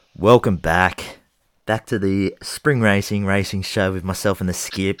Welcome back. Back to the spring racing show with myself and the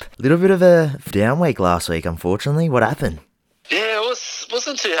Skip. Little bit of a down week last week, unfortunately. What happened? Yeah,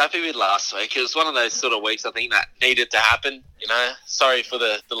 wasn't too happy with last week. It was one of those sort of weeks I think that needed to happen. Sorry for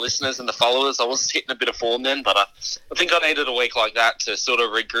the listeners and the followers. I was hitting a bit of form then, but I think I needed a week like that to sort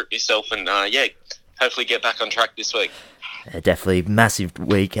of regroup myself and hopefully get back on track this week. Definitely massive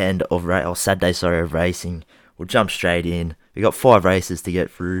weekend of Saturday of racing. We'll jump straight in. We got 5 races to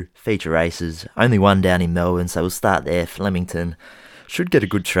get through, feature races. Only one down in Melbourne, so we'll start there. Flemington should get a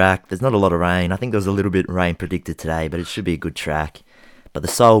good track. There's not a lot of rain. I think there was a little bit of rain predicted today, but it should be a good track. But the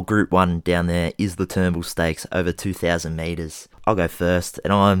sole Group 1 down there is the Turnbull Stakes over 2,000 metres. I'll go first,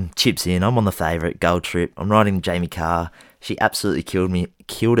 and I'm chips in. I'm on the favourite, Gold Trip. I'm riding Jamie Carr. She absolutely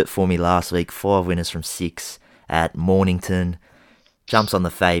killed it for me last week. 5 winners from 6 at Mornington. Jumps on the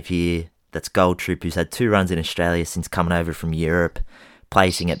fave here. That's Gold Trip, who's had 2 runs in Australia since coming over from Europe,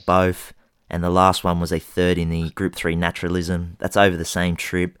 placing at both. And the last one was a 3rd in the Group 3 Naturalism. That's over the same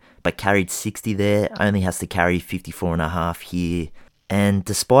trip, but carried 60 there. Only has to carry 54.5 here. And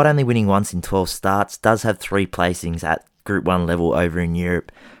despite only winning once in 12 starts, does have 3 placings at Group 1 level over in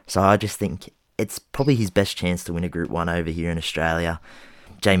Europe. So I just think it's probably his best chance to win a Group 1 over here in Australia.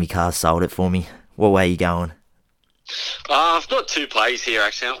 Jamie Carr sold it for me. What way are you going? I've got 2 plays here,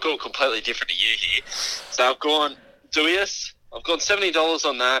 actually. I've gone completely different to you here. So I've gone Duius. I've gone $70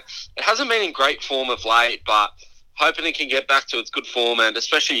 on that. It hasn't been in great form of late, but hoping it can get back to its good form, and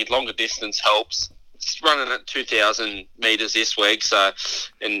especially longer distance helps. It's running at 2,000 metres this week, so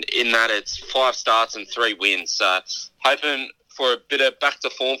in that it's 5 starts and 3 wins. So hoping for a bit of back to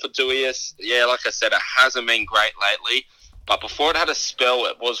form for Duius. Yeah, like I said, it hasn't been great lately, but before it had a spell,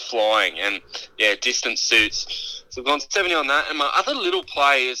 it was flying, and yeah, distance suits. So I've gone 70 on that. And my other little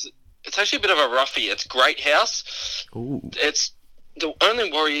play is, it's actually a bit of a roughie. It's Great House. Ooh. It's the only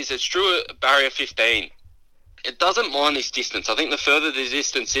worry is it's drew a barrier 15. It doesn't mind this distance. I think the further the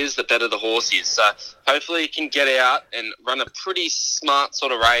distance is, the better the horse is. So hopefully it can get out and run a pretty smart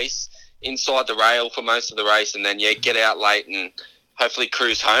sort of race inside the rail for most of the race, and then get out late and hopefully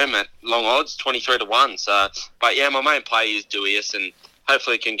cruise home at long odds, 23-1. So, but yeah, my main play is Duius, and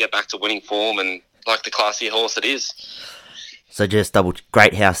hopefully it can get back to winning form and like the classy horse it is. So just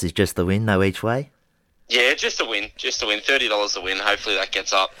Great House is just the win, no each way? Yeah, just a win. $30 a win. Hopefully that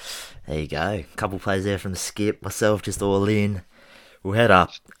gets up. There you go. Couple plays there from the Skip. Myself just all in. We'll head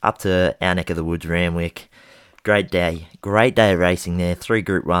up to our neck of the woods, Randwick. Great day of racing there. 3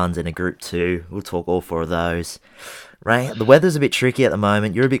 Group 1s and a Group 2. We'll talk all 4 of those. The weather's a bit tricky at the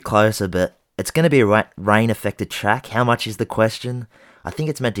moment. You're a bit closer, but it's going to be a rain-affected track. How much is the question? I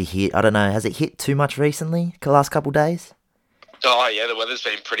think it's meant to hit. I don't know. Has it hit too much recently, the last couple of days? Oh, yeah, the weather's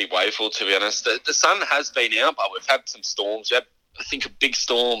been pretty woeful, to be honest. The sun has been out, but we've had some storms. We had, I think, a big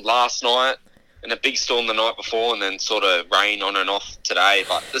storm last night and a big storm the night before, and then sort of rain on and off today.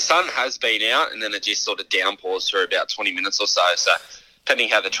 But the sun has been out, and then it just sort of downpours for about 20 minutes or so. So depending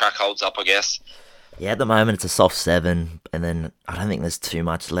how the track holds up, I guess. Yeah, at the moment it's a soft 7, and then I don't think there's too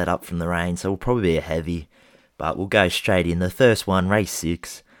much let up from the rain, so it'll probably be a heavy. But we'll go straight in. The first one, race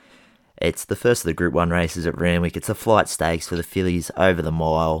 6. It's the first of the Group 1 races at Randwick. It's a flight stakes for the fillies over the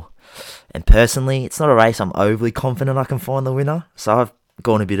mile. And personally, it's not a race I'm overly confident I can find the winner. So I've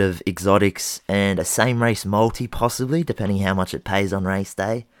gone a bit of exotics and a same race multi, possibly, depending how much it pays on race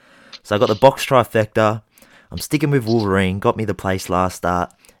day. So I got the box trifecta. I'm sticking with Wolverine. Got me the place last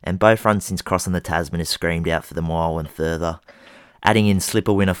start. And both runs since crossing the Tasman has screamed out for the mile and further. Adding in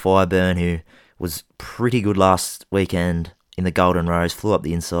slipper winner Fireburn, who was pretty good last weekend in the Golden Rose, flew up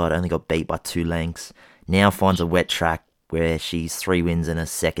the inside, only got beat by 2 lengths. Now finds a wet track where she's 3 wins and a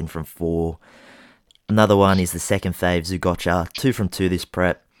 2nd from 4. Another one is the second fave, Zugocha, 2 from 2 this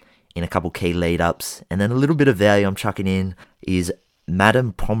prep in a couple key lead-ups. And then a little bit of value I'm chucking in is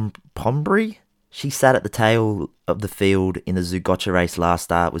Madame Pombry. She sat at the tail of the field in the Zugocha race last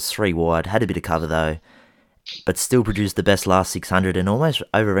start, was 3 wide, had a bit of cover though, but still produced the best last 600 and almost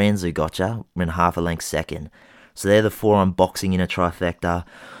overran Zugocha when half a length second. So they're the 4 I'm boxing in a trifecta.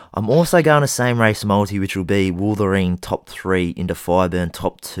 I'm also going to same race multi, which will be Wolverine top 3 into Fireburn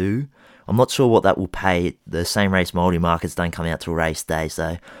top 2. I'm not sure what that will pay. The same race multi markets don't come out till race day,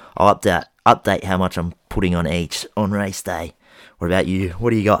 so I'll update how much I'm putting on each on race day. What about you? What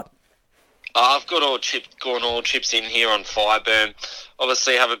do you got? I've got all chips in here on Fireburn.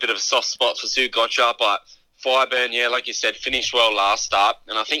 Obviously have a bit of a soft spot for Zugocha, but Fireburn, yeah, like you said, finished well last start,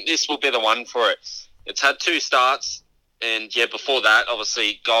 and I think this will be the one for it. It's had 2 starts, and yeah, before that,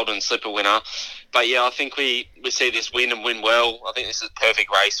 obviously, Golden Slipper winner. But yeah, I think we see this win and win well. I think this is a perfect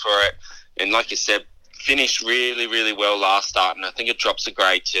race for it. And like you said, finished really, really well last start, and I think it drops a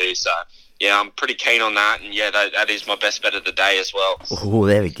grade too. So, yeah, I'm pretty keen on that, and yeah, that is my best bet of the day as well. Oh,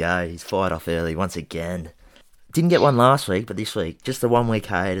 there we go. He's fired off early once again. Didn't get one last week, but this week, just a 1 week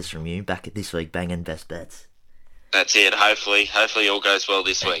hiatus from you. Back at this week, banging best bets. That's it. Hopefully all goes well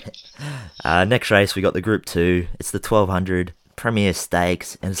this week. Next race, we got the Group 2. It's the 1200 Premier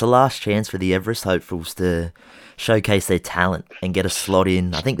Stakes, and it's the last chance for the Everest hopefuls to showcase their talent and get a slot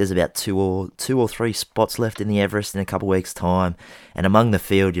in. I think there's about two or three spots left in the Everest in a couple of weeks' time, and among the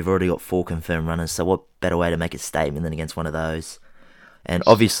field, you've already got 4 confirmed runners, so what better way to make a statement than against one of those? And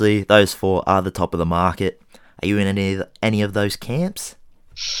obviously, those 4 are the top of the market. Are you in any of those camps?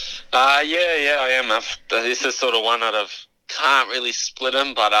 Yeah, I am. This is sort of one that I can't really split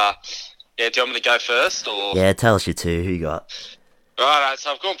them, but yeah, do you want me to go first? Or? Yeah, tell us your 2. Who you got? Right,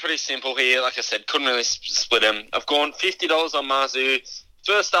 so I've gone pretty simple here. Like I said, couldn't really split them. I've gone $50 on Marzu.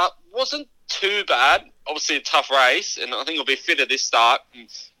 First up, wasn't too bad. Obviously a tough race, and I think it'll be fit at this start,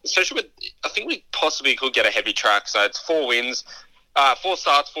 especially with, I think we possibly could get a heavy track. So it's 4 wins, 4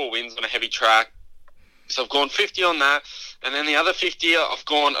 starts, 4 wins on a heavy track. So I've gone 50 on that. And then the other 50, I've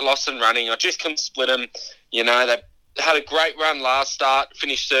gone lost and running. I just couldn't split them. You know, they had a great run last start,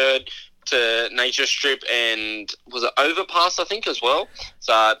 finished 3rd to Nature Strip and was it Overpass, I think, as well.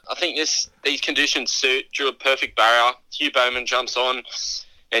 So I think these conditions drew a perfect barrier. Hugh Bowman jumps on.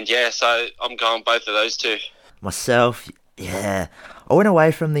 And yeah, so I'm going both of those 2. Myself, yeah. I went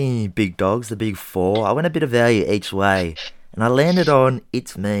away from the big dogs, the big 4. I went a bit of value each way. And I landed on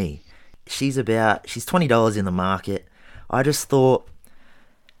It's Me. She's $20 in the market. I just thought,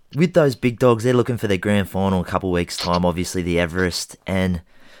 with those big dogs, they're looking for their grand final in a couple of weeks' time, obviously the Everest. And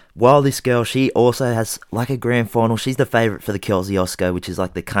while this girl, she also has like a grand final, she's the favourite for the Kosciuszko, which is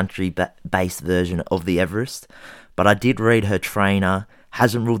like the country-based version of the Everest. But I did read her trainer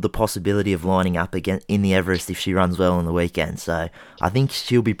hasn't ruled the possibility of lining up again in the Everest if she runs well on the weekend. So I think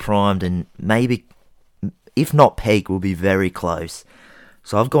she'll be primed and maybe, if not peak, will be very close.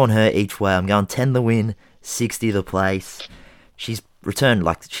 So I've gone her each way. I'm going 10 the win, 60 the place. She's returned,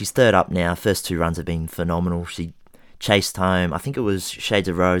 she's 3rd up now. First 2 runs have been phenomenal. She chased home, I think it was Shades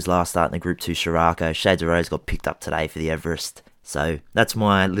of Rose last start in the Group 2 Scirocco. Shades of Rose got picked up today for the Everest. So that's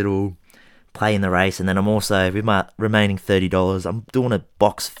my little play in the race. And then I'm also, with my remaining $30, I'm doing a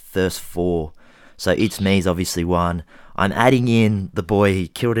box first 4. So It's Me's obviously one. I'm adding in the boy who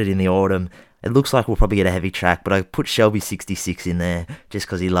killed it in the autumn. It looks like we'll probably get a heavy track, but I put Shelby 66 in there just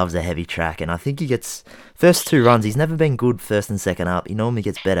because he loves a heavy track. And I think he gets first 2 runs. He's never been good first and second up. He normally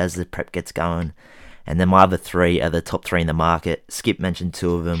gets better as the prep gets going. And then my other 3 are the top 3 in the market. Skip mentioned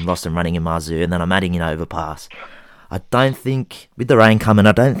 2 of them, Lost and Running in Marzu, and then I'm adding in Overpass. I don't think, with the rain coming,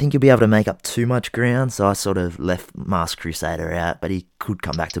 I don't think you'll be able to make up too much ground, so I sort of left Masked Crusader out, but he could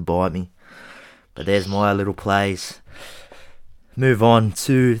come back to bite me. But there's my little plays. Move on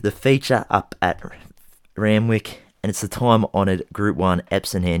to the feature up at Ramwick, and it's the time-honoured Group 1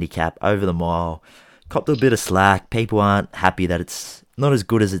 Epsom Handicap over the mile. Copped a bit of slack. People aren't happy that it's not as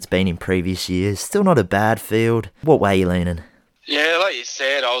good as it's been in previous years. Still not a bad field. What way are you leaning? Yeah, like you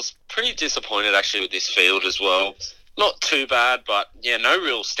said, I was pretty disappointed actually with this field as well. Not too bad, but yeah, no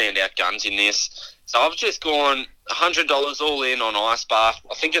real standout guns in this. So I've just gone $100 all in on Ice Bath.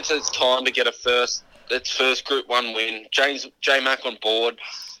 I think it's time to get its first Group 1 win. J-Mac on board.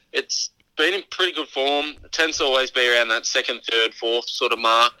 It's been in pretty good form. It tends to always be around that 2nd, 3rd, 4th sort of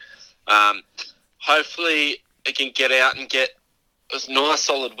mark. Hopefully it can get out and get a nice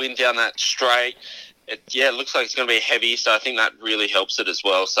solid win down that straight. It looks like it's going to be heavy, so I think that really helps it as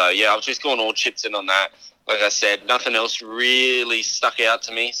well. So, yeah, I've just gone all chips in on that. Like I said, nothing else really stuck out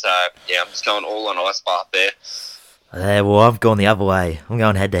to me. So, yeah, I'm just going all on Ice Bath there. Yeah, well, I've gone the other way. I'm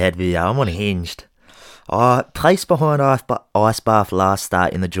going head-to-head with you. I'm on Hinged. I placed behind Ice Bath last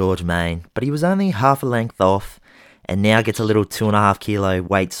start in the George Main, but he was only half a length off and now gets a little 2.5 kilo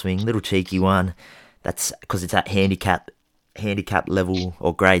weight swing, little cheeky one. That's because it's at handicap level,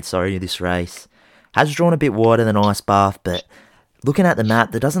 or grade, this race. Has drawn a bit wider than Ice Bath, but looking at the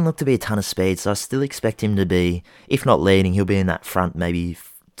map, there doesn't look to be a ton of speed, so I still expect him to be, if not leading, he'll be in that front maybe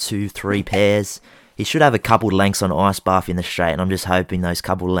 2-3 pairs. He should have a couple lengths on Ice Bath in the straight, and I'm just hoping those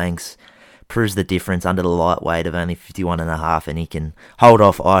couple lengths proves the difference under the lightweight of only 51.5, and he can hold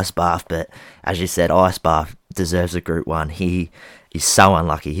off Ice Bath. But as you said, Ice Bath deserves a Group 1. He is so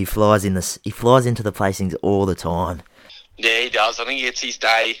unlucky. He flies into the placings all the time. Yeah, he does. I think it's his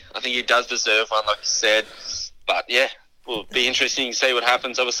day. I think he does deserve one, like you said. But yeah, will be interesting to see what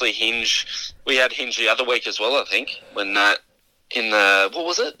happens. Obviously, Hinge. We had Hinge the other week as well, I think, when that in the, what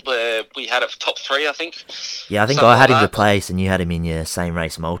was it, where we had it for top 3, I think. Yeah, I think I had him to place and you had him in your same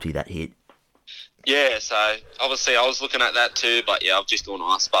race multi that hit. Yeah, so obviously I was looking at that too, but yeah, I've just gone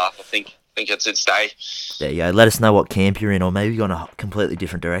Ice Bath. I think it's its day. There you go. Let us know what camp you're in, or maybe you're gone a completely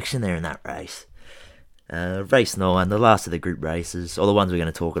different direction there in that race. Race 9, the last of the group races, or the ones we're going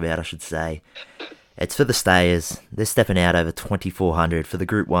to talk about, I should say. It's for the stayers. They're stepping out over 2,400 for the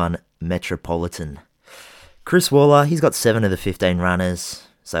Group 1 Metropolitan. Chris Waller, he's got 7 of the 15 runners,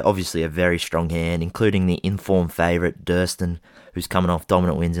 so obviously a very strong hand, including the informed favourite, Durston, who's coming off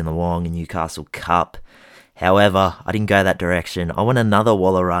dominant wins in the Wong and Newcastle Cup. However, I didn't go that direction. I want another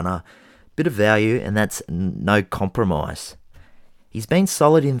Waller runner. Bit of value, and that's No Compromise. He's been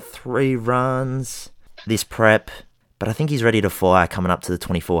solid in 3 runs this prep, but I think he's ready to fire coming up to the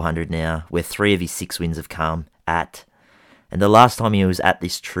 2,400 now, where 3 of his 6 wins have come at. And the last time he was at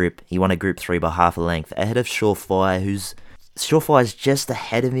this trip, he won a Group 3 by half a length, ahead of Surefire, Surefire's just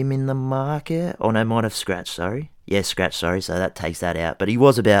ahead of him in the market. Oh no, might have scratched, sorry. Yeah, scratched, sorry, so that takes that out. But he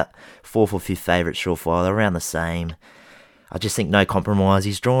was about 4th or 5th favourite Surefire, around the same. I just think No Compromise.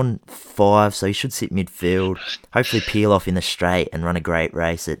 He's drawn 5, so he should sit midfield. Hopefully peel off in the straight and run a great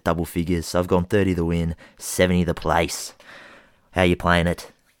race at double figures. So I've gone 30 the win, 70 the place. How are you playing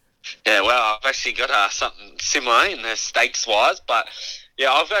it? Yeah, well, I've actually got something similar in the stakes-wise, but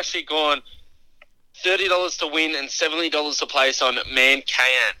yeah, I've actually gone $30 to win and $70 to place on Man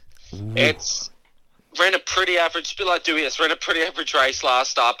Can. It's ran a pretty average, a bit like Dewey, ran a pretty average race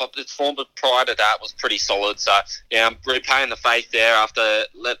last start, but its form prior to that was pretty solid. So, yeah, I'm repaying the faith there after it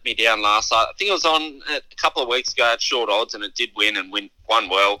let me down last start. I think it was on a couple of weeks ago at short odds, and it did won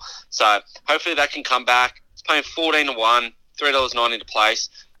well. So, hopefully that can come back. It's paying 14 to 1, $3.90 to place.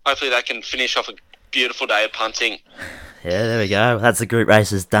 Hopefully that can finish off a beautiful day of punting. Yeah, there we go. That's the group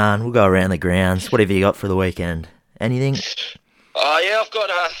races done. We'll go around the grounds. What have you got for the weekend? Anything? Oh yeah,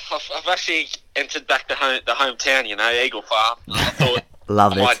 I've actually entered back the hometown. Eagle Farm. I thought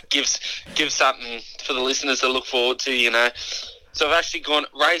Love I might give something for the listeners to look forward to. So I've actually gone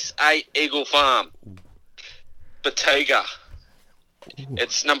race 8 Eagle Farm, Batoga.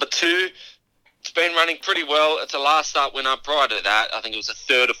 It's number 2. It's been running pretty well. It's a last start winner. Prior to that, I think it was a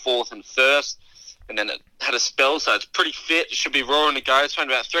 3rd or 4th and 1st, and then it had a spell, so it's pretty fit. It should be roaring to go. It's paying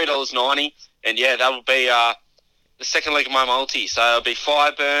about $3.90, and yeah, that will be the second leg of my multi. So it'll be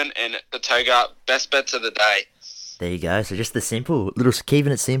Fireburn and Batoga, best bets of the day. There you go. So just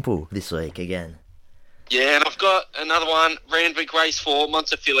keeping it simple this week again. Yeah, and I've got another one, Randwick Race 4,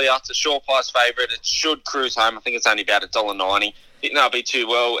 Montefilia. It's a Surefire's favourite. It should cruise home. I think it's only about $1.90. I think that'll be too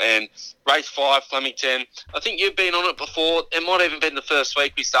well. And Race 5, Flemington. I think you've been on it before. It might have even been the first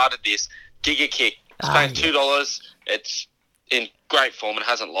week we started this. Giga Kick. It's paying $2. It's in great form. It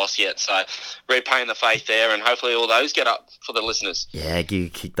hasn't lost yet. So repaying the faith there, and hopefully all those get up for the listeners. Yeah,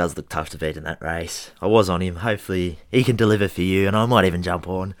 Giga Kick does look tough to beat in that race. I was on him. Hopefully he can deliver for you, and I might even jump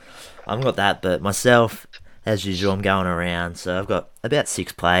on. I haven't got that, but myself, as usual, I'm going around. So I've got about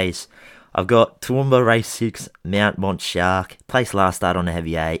 6 plays. I've got Toowoomba Race 6, Mount Mont Shark. Placed last start on a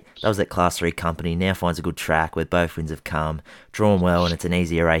heavy 8. That was at Class 3 company. Now finds a good track where both wins have come. Drawn well, and it's an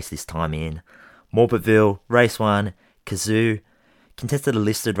easier race this time in. Morpettville, Race 1, Kazoo. Contested a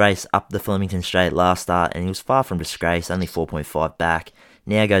listed race up the Flemington Straight last start, and he was far from disgrace, only 4.5 back.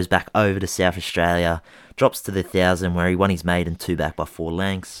 Now goes back over to South Australia. Drops to the 1,000, where he won his maiden 2 back by 4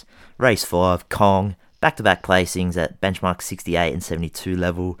 lengths. Race 5, Kong. Back-to-back placings at benchmark 68 and 72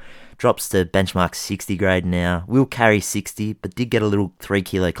 level. Drops to benchmark 60 grade now. Will carry 60, but did get a little 3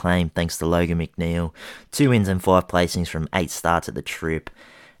 kilo claim thanks to Logan McNeil. 2 wins and 5 placings from 8 starts at the trip.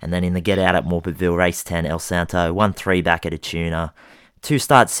 And then in the get out at Morpettville, race 10, El Santo, 1-3 back at a tuner. 2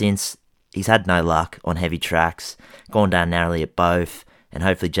 starts since, he's had no luck on heavy tracks. Gone down narrowly at both. And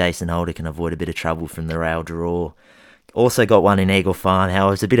hopefully Jason Holder can avoid a bit of trouble from the rail draw. Also got one in Eagle Farm,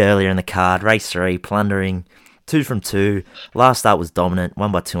 however, it's a bit earlier in the card. Race 3, Plundering, 2 from 2. Last start was dominant,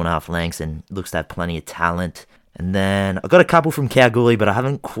 won by 2.5 lengths, and looks to have plenty of talent. And then I got a couple from Kalgoorlie, but I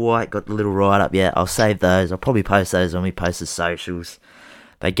haven't quite got the little write-up yet. I'll save those. I'll probably post those when we post the socials.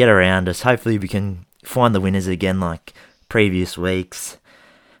 But get around us. Hopefully we can find the winners again like previous weeks.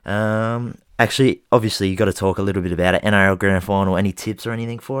 Actually, obviously, you got to talk a little bit about it. NRL Grand Final, any tips or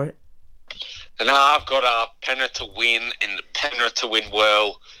anything for it? And I've got Penrith to win and Penrith to win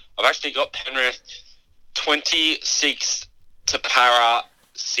well. I've actually got Penrith 26 to Para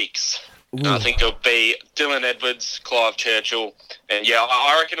 6. And I think it'll be Dylan Edwards, Clive Churchill. And yeah,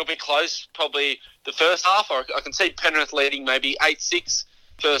 I reckon it'll be close, probably the first half. I can see Penrith leading maybe 8-6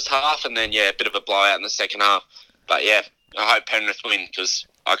 first half, and then, yeah, a bit of a blowout in the second half. But yeah, I hope Penrith win because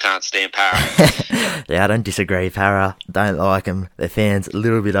I can't stand Para. Yeah, I don't disagree. Para, don't like them. Their fans a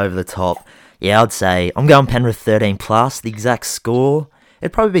little bit over the top. Yeah, I'd say I'm going Penrith 13 plus. The exact score,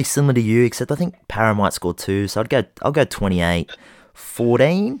 it'd probably be similar to you, except I think Para might score 2, so I'll go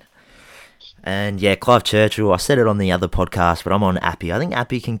 28-14. And yeah, Clive Churchill, I said it on the other podcast, but I'm on Appy. I think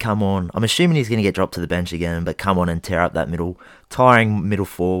Appy can come on. I'm assuming he's going to get dropped to the bench again, but come on and tear up that tiring middle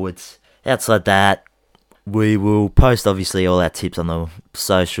forwards. Outside that, we will post obviously all our tips on the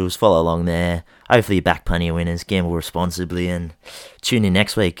socials. Follow along there. Hopefully you back plenty of winners, gamble responsibly, and tune in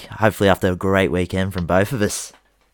next week. Hopefully after a great weekend from both of us.